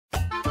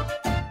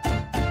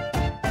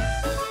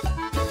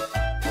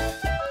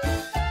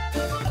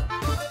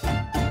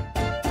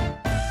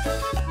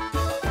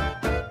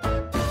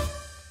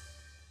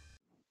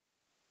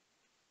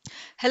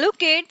Hello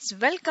kids,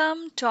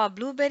 welcome to our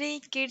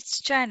Blueberry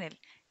Kids channel.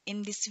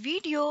 In this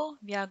video,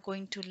 we are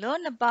going to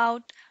learn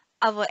about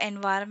our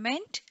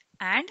environment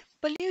and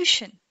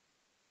pollution.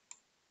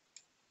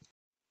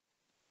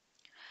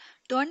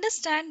 To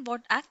understand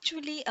what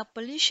actually a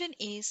pollution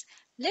is,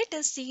 let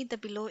us see the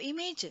below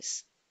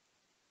images.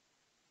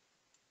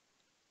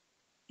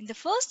 In the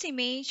first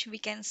image, we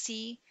can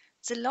see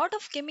a lot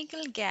of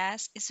chemical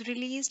gas is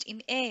released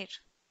in air.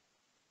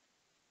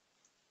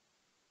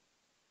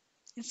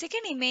 In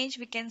second image,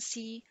 we can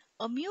see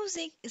a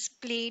music is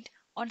played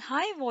on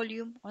high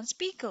volume on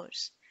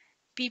speakers.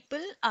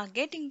 People are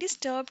getting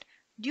disturbed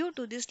due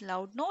to this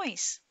loud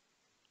noise.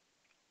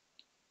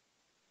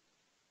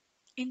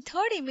 In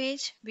third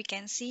image, we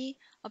can see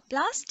a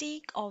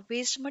plastic or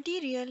waste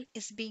material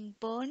is being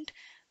burnt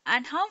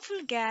and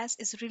harmful gas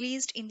is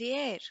released in the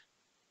air.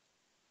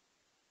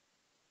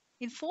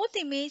 In fourth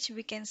image,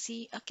 we can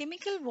see a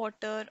chemical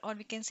water or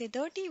we can say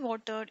dirty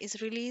water is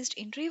released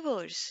in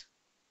rivers.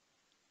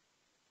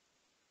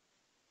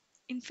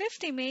 In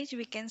fifth image,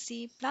 we can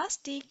see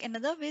plastic and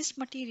other waste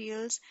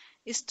materials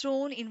is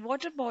thrown in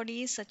water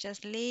bodies such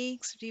as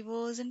lakes,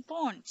 rivers and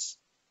ponds.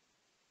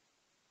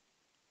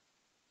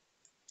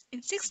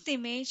 In sixth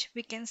image,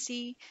 we can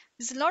see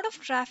there's a lot of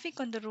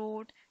traffic on the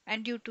road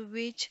and due to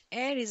which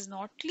air is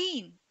not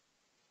clean.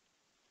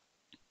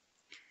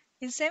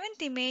 In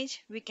seventh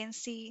image, we can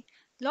see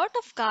lot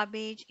of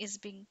garbage is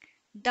being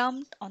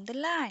dumped on the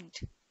land.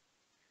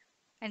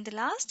 And the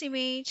last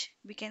image,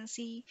 we can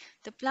see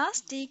the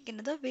plastic and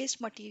other waste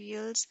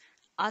materials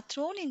are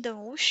thrown in the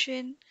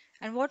ocean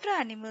and water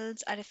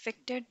animals are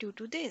affected due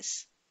to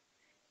this.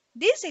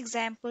 This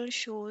example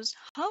shows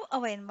how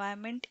our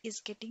environment is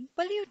getting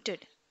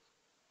polluted.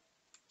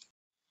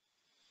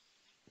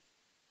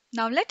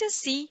 Now let us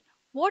see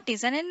what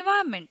is an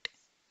environment.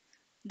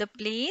 The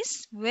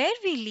place where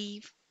we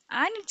live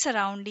and its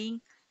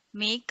surrounding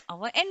make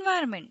our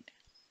environment.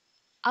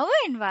 Our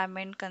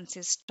environment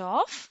consists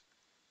of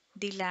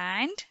the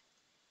land,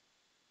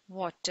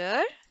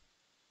 water,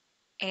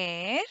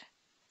 air,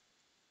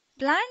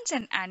 plants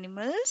and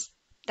animals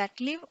that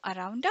live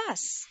around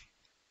us.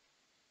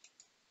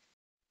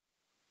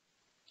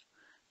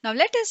 Now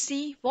let us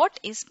see what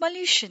is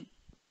pollution.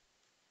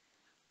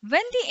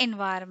 When the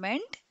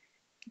environment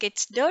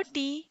gets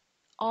dirty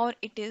or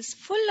it is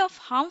full of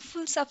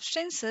harmful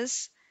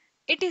substances,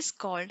 it is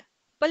called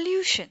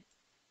pollution.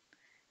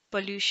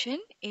 Pollution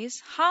is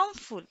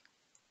harmful.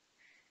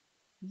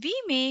 We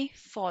may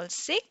fall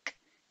sick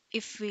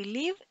if we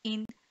live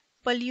in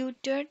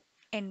polluted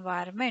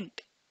environment.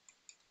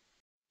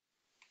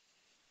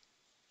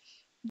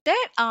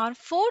 There are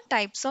four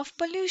types of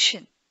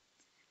pollution: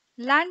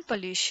 land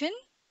pollution,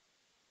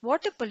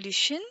 water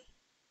pollution,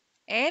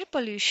 air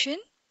pollution,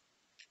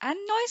 and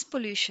noise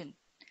pollution.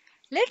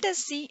 Let us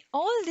see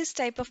all these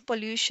type of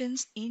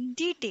pollutions in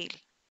detail.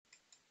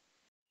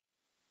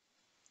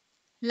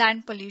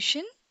 Land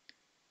pollution.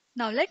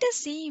 Now let us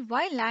see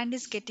why land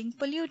is getting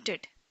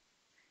polluted.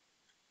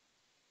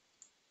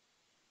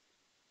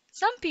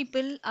 Some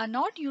people are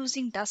not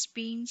using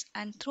dustbins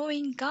and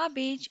throwing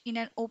garbage in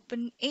an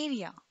open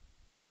area.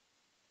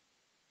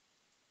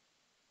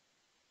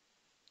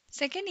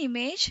 Second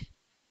image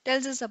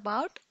tells us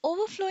about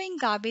overflowing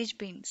garbage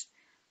bins.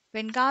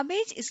 When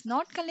garbage is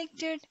not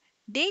collected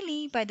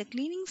daily by the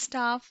cleaning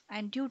staff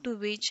and due to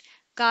which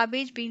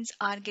garbage bins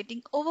are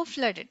getting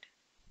overflooded.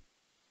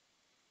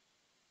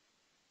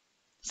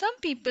 Some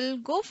people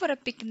go for a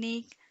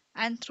picnic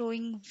and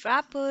throwing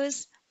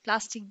wrappers,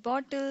 plastic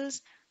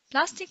bottles,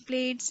 plastic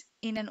plates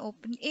in an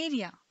open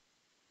area.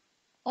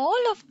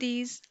 All of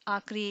these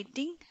are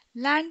creating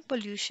land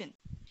pollution.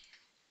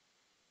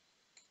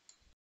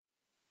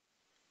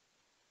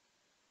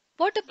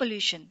 Water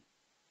pollution.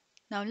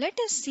 Now let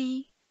us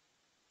see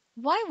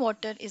why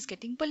water is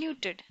getting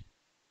polluted.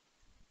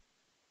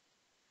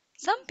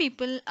 Some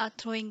people are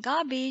throwing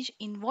garbage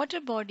in water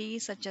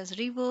bodies such as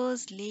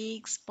rivers,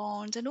 lakes,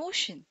 ponds and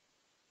ocean.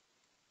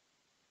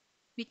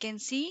 We can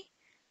see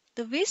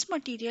the waste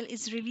material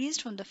is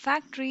released from the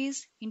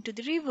factories into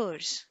the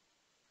rivers.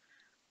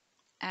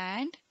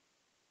 And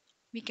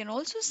we can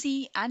also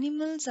see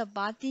animals are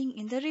bathing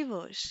in the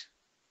rivers.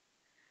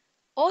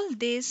 All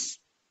this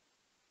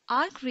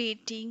are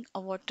creating a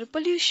water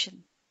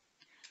pollution.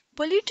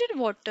 Polluted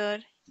water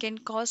can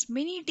cause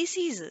many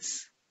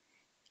diseases.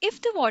 If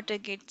the water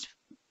gets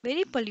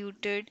very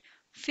polluted,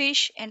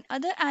 fish and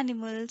other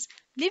animals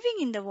living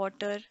in the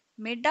water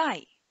may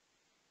die.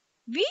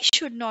 We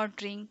should not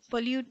drink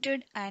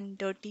polluted and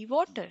dirty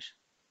water.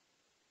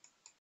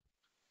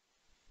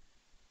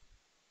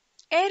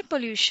 Air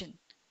pollution.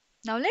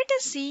 Now let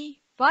us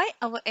see why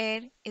our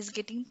air is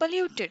getting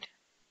polluted.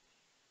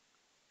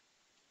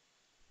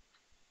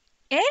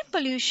 Air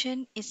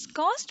pollution is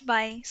caused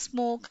by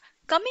smoke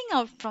coming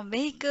out from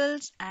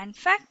vehicles and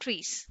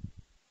factories.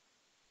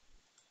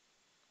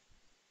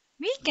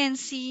 We can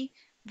see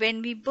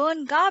when we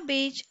burn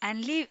garbage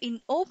and live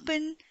in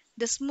open,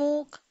 the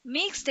smoke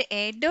makes the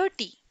air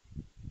dirty.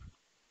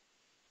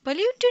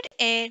 Polluted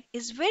air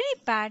is very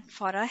bad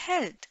for our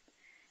health.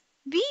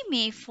 We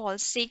may fall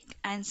sick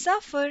and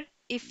suffer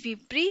if we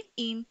breathe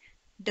in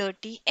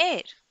dirty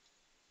air.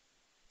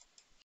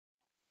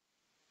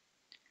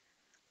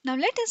 Now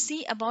let us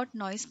see about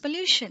noise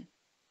pollution.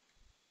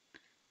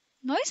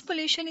 Noise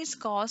pollution is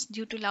caused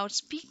due to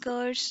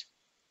loudspeakers,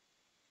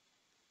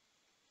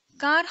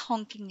 car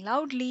honking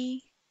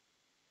loudly,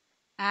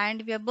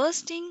 and we are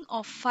bursting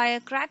of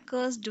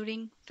firecrackers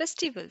during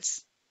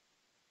festivals.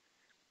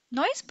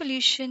 Noise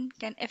pollution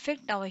can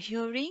affect our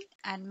hearing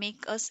and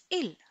make us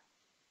ill.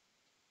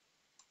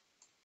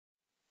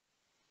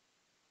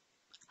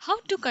 How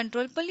to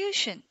control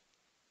pollution?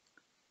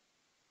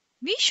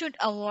 We should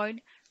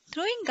avoid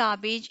throwing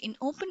garbage in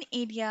open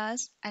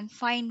areas and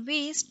find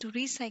ways to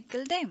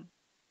recycle them.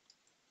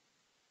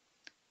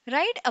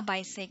 Ride a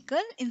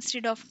bicycle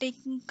instead of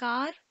taking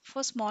car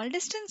for small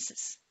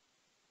distances.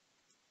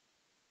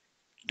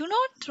 Do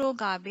not throw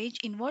garbage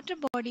in water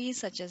bodies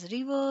such as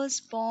rivers,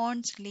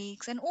 ponds,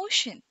 lakes and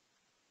ocean.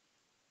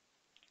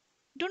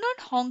 Do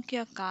not honk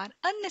your car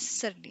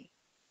unnecessarily.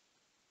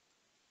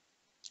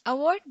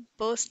 Avoid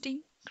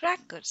bursting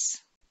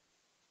crackers.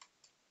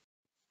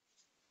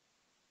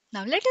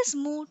 Now let us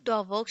move to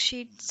our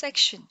worksheet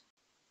section.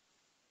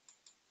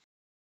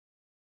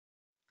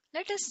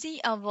 Let us see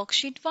our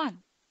worksheet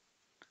 1.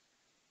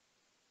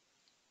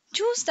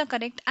 Choose the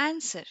correct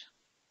answer.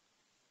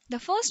 The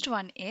first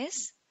one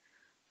is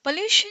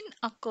pollution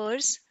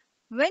occurs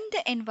when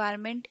the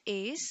environment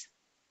is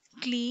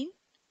clean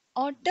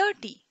or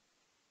dirty.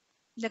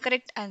 The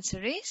correct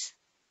answer is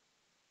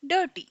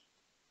dirty.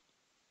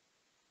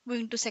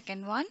 Moving to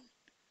second one,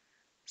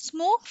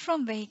 smoke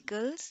from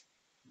vehicles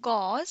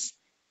cause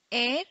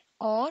air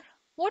or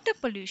water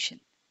pollution.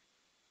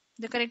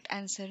 The correct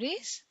answer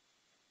is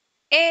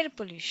air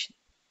pollution.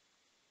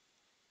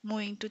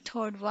 Moving to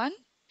third one,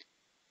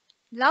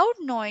 loud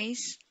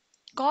noise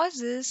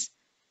causes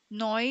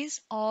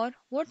noise or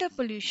water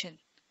pollution.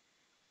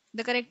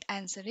 The correct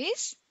answer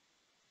is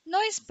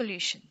noise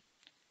pollution.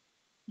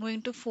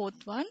 Moving to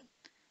fourth one,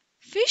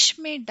 fish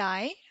may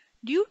die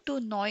due to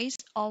noise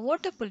or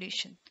water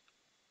pollution.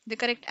 The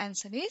correct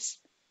answer is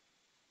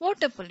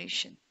water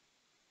pollution.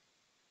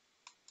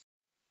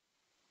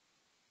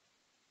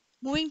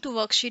 Moving to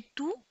worksheet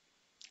 2,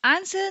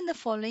 answer the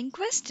following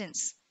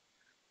questions.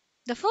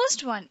 The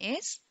first one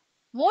is,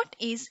 what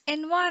is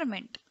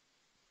environment?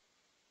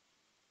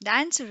 The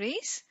answer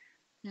is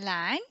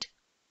land,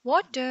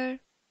 water,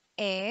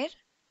 air,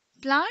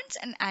 plants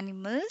and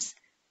animals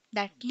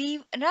that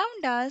live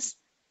around us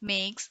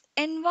makes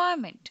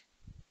environment.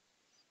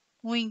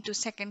 Moving to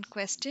second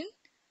question,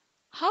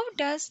 how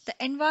does the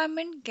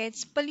environment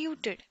gets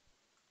polluted?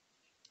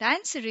 The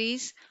answer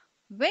is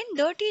when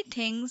dirty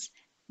things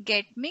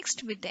get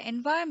mixed with the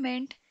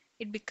environment,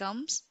 it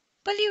becomes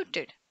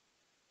polluted.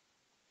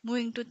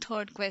 Moving to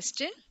third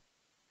question,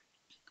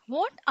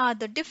 what are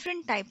the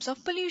different types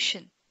of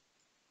pollution?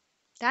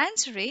 The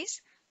answer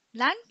is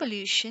land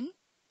pollution,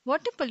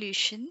 water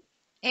pollution,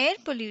 air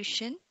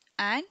pollution,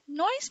 and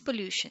noise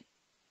pollution.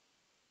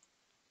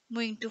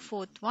 Moving to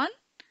fourth one,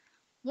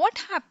 what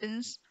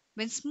happens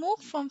when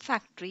smoke from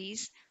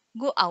factories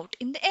go out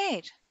in the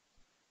air?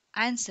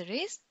 Answer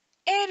is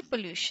air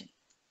pollution.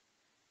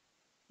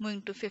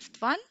 Moving to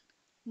fifth one,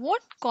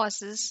 what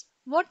causes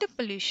water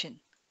pollution?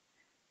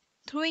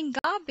 Throwing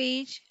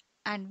garbage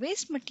and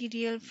waste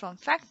material from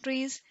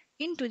factories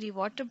into the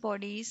water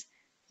bodies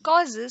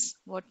causes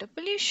water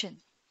pollution.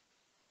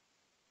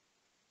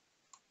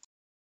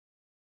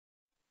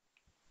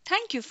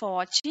 Thank you for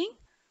watching.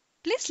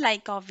 Please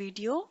like our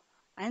video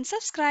and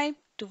subscribe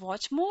to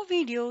watch more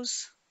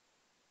videos.